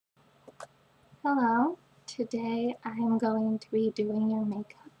Hello, today I'm going to be doing your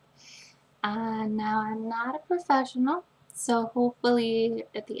makeup. Now I'm not a professional, so hopefully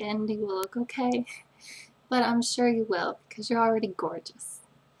at the end you will look okay, but I'm sure you will because you're already gorgeous.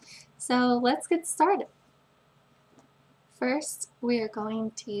 So let's get started. First, we are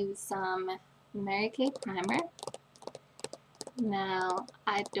going to use some Mary Kay primer. Now,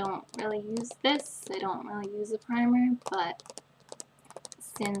 I don't really use this, I don't really use a primer, but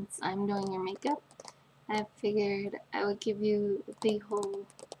since I'm doing your makeup, I figured I would give you the whole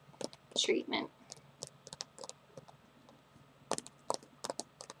treatment.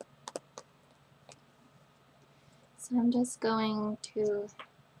 So I'm just going to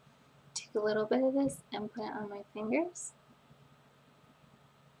take a little bit of this and put it on my fingers.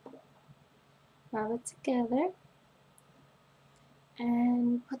 Rub it together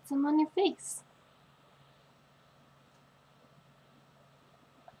and put some on your face.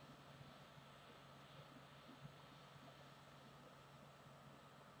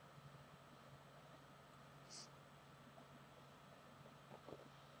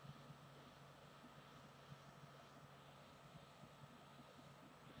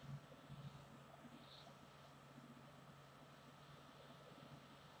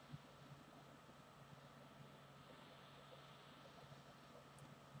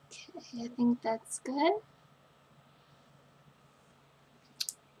 Okay, I think that's good.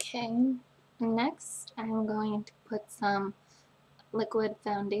 Okay, next I'm going to put some liquid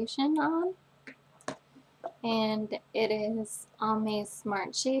foundation on, and it is Almay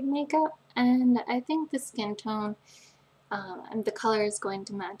Smart Shade Makeup, and I think the skin tone and the color is going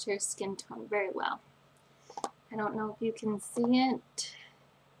to match your skin tone very well. I don't know if you can see it,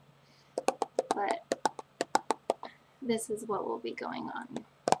 but this is what will be going on.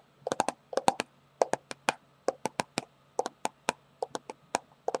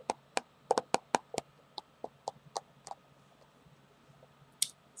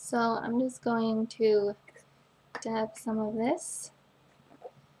 So I'm just going to dab some of this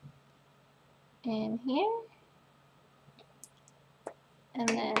in here, and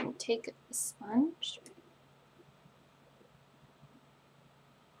then take a sponge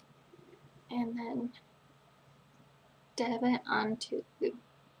and then dab it onto the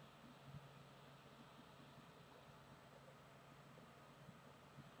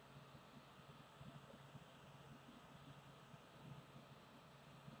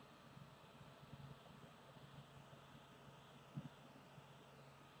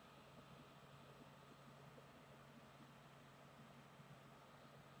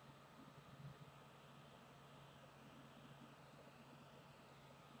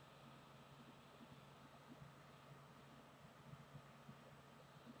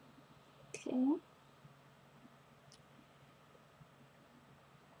okay.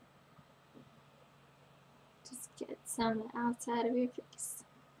 Just get some outside of your face.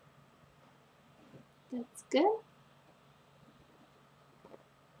 That's good.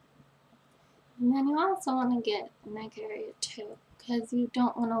 And then you also want to get neck area too, because you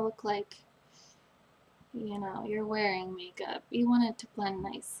don't want to look like, you know, you're wearing makeup. You want it to blend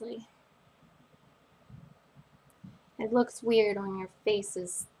nicely. It looks weird when your face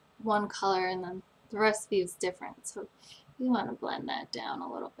is one color and then the rest of you is different, so you want to blend that down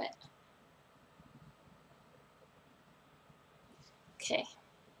a little bit. Okay.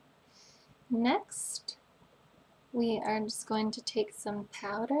 Next, we are just going to take some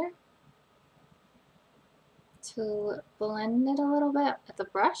powder to blend it a little bit with a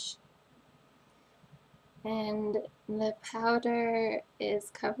brush. And the powder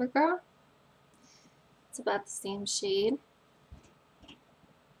is CoverGirl. It's about the same shade.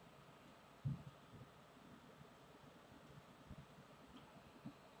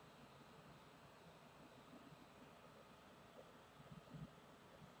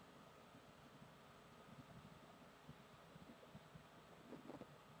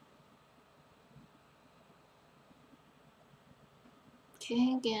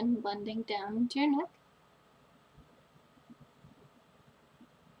 Okay, again, blending down into your neck.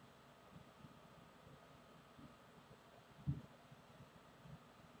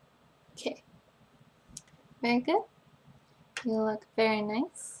 Okay, very good. You look very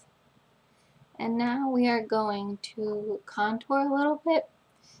nice. And now we are going to contour a little bit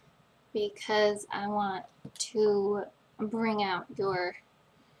because I want to bring out your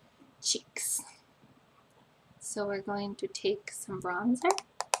cheeks. So we're going to take some bronzer.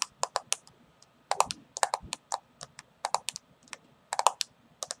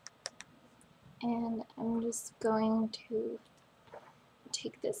 And I'm just going to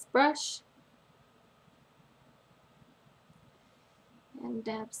take this brush and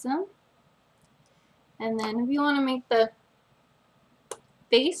dab some. And then if you want to make the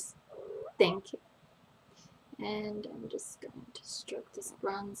face, thank you. And I'm just going to stroke this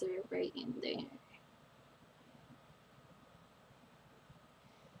bronzer right in there.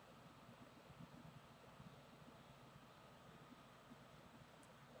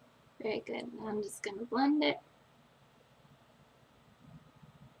 Very good. Now I'm just going to blend it.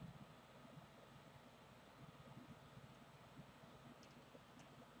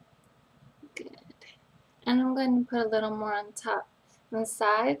 Good. And I'm going to put a little more on top, on the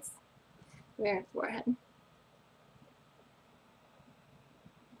sides, very forehead.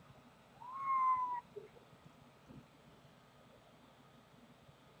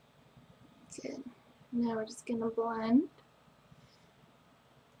 Good. Now we're just going to blend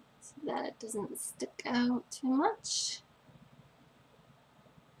so that it doesn't stick out too much.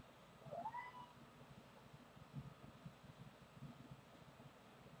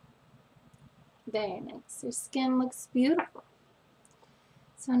 Very nice. Your skin looks beautiful.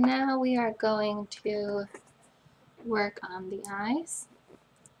 So now we are going to work on the eyes.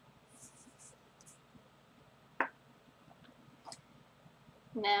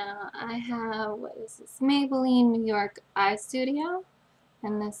 Now I have, what is this, Maybelline New York Eye Studio,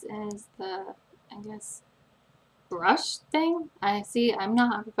 and this is the, I guess, brush thing. I'm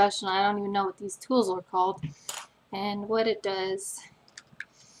not a professional, I don't even know what these tools are called. And what it does,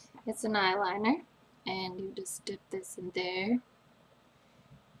 it's an eyeliner, and you just dip this in there.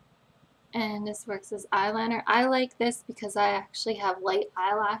 And this works as eyeliner. I like this because I actually have light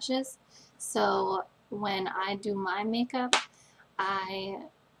eyelashes, so when I do my makeup, I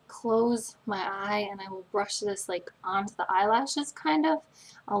close my eye and I will brush this like onto the eyelashes kind of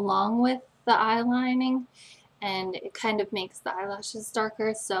along with the eyelining, and it kind of makes the eyelashes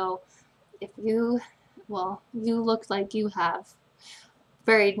darker. So if you, well, you look like you have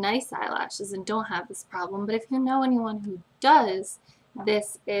very nice eyelashes and don't have this problem, but if you know anyone who does,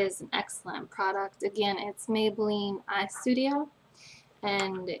 this is an excellent product. Again, it's Maybelline Eye Studio,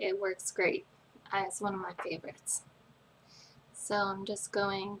 and it works great. It's one of my favorites. So I'm just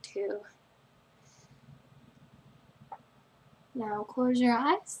going to now close your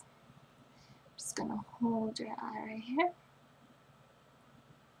eyes. I'm just going to hold your eye right here.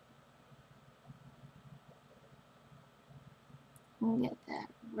 And get that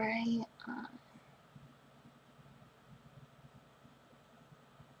right on.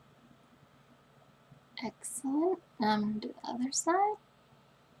 Excellent. Now I'm going to do the other side.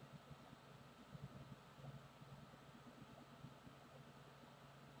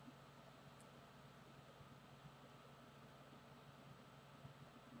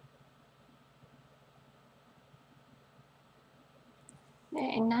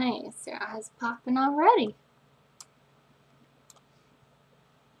 Very nice. Your eye's popping already.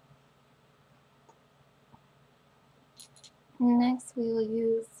 Next we will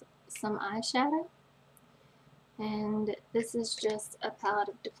use some eyeshadow. And this is just a palette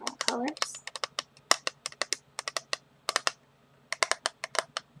of different colors.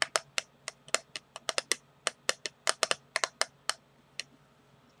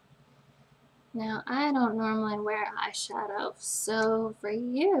 Now, I don't normally wear eyeshadow, so for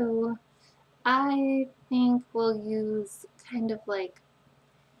you, I think we'll use kind of like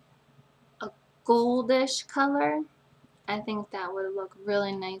a goldish color. I think that would look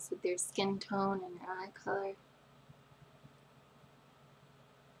really nice with your skin tone and your eye color.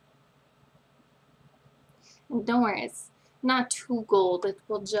 And don't worry, it's not too gold, it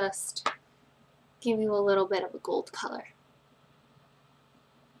will just give you a little bit of a gold color.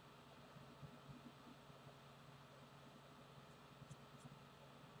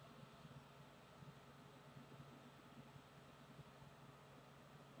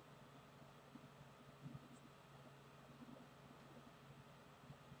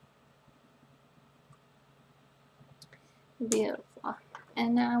 Beautiful.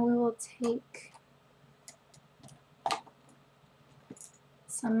 And now we will take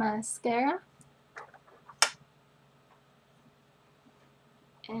some mascara.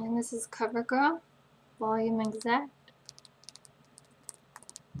 And this is CoverGirl Volume Exact.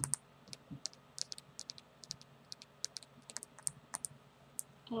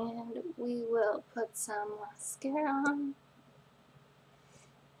 And we will put some mascara on.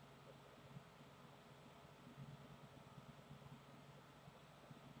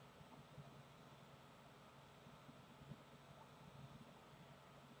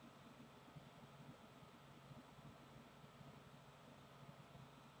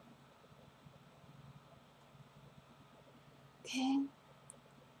 Okay.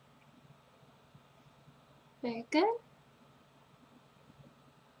 Very good.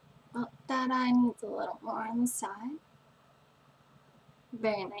 Oh, that eye needs a little more on the side.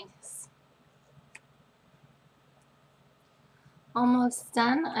 Very nice. Almost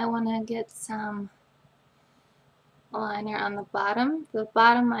done. I want to get some liner on the bottom. The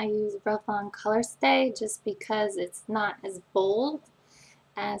bottom I use Revlon Color Stay just because it's not as bold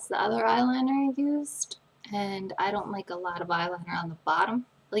as the other eyeliner I used, and I don't like a lot of eyeliner on the bottom,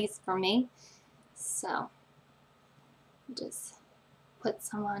 at least for me. So just put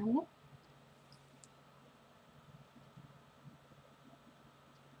some on you.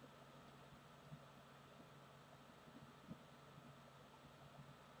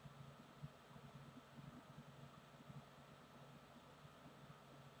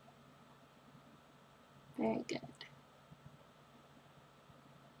 Very good.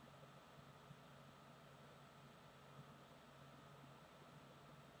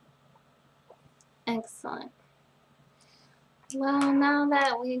 Excellent. Well, now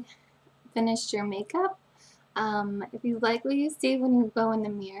that we finished your makeup, if you like what you see when you go in the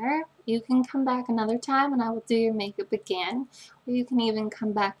mirror, you can come back another time and I will do your makeup again. Or you can even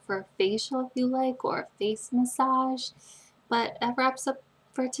come back for a facial if you like, or a face massage. But that wraps up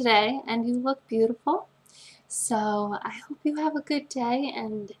for today, and you look beautiful. So I hope you have a good day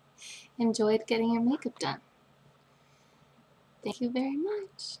and enjoyed getting your makeup done. Thank you very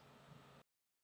much.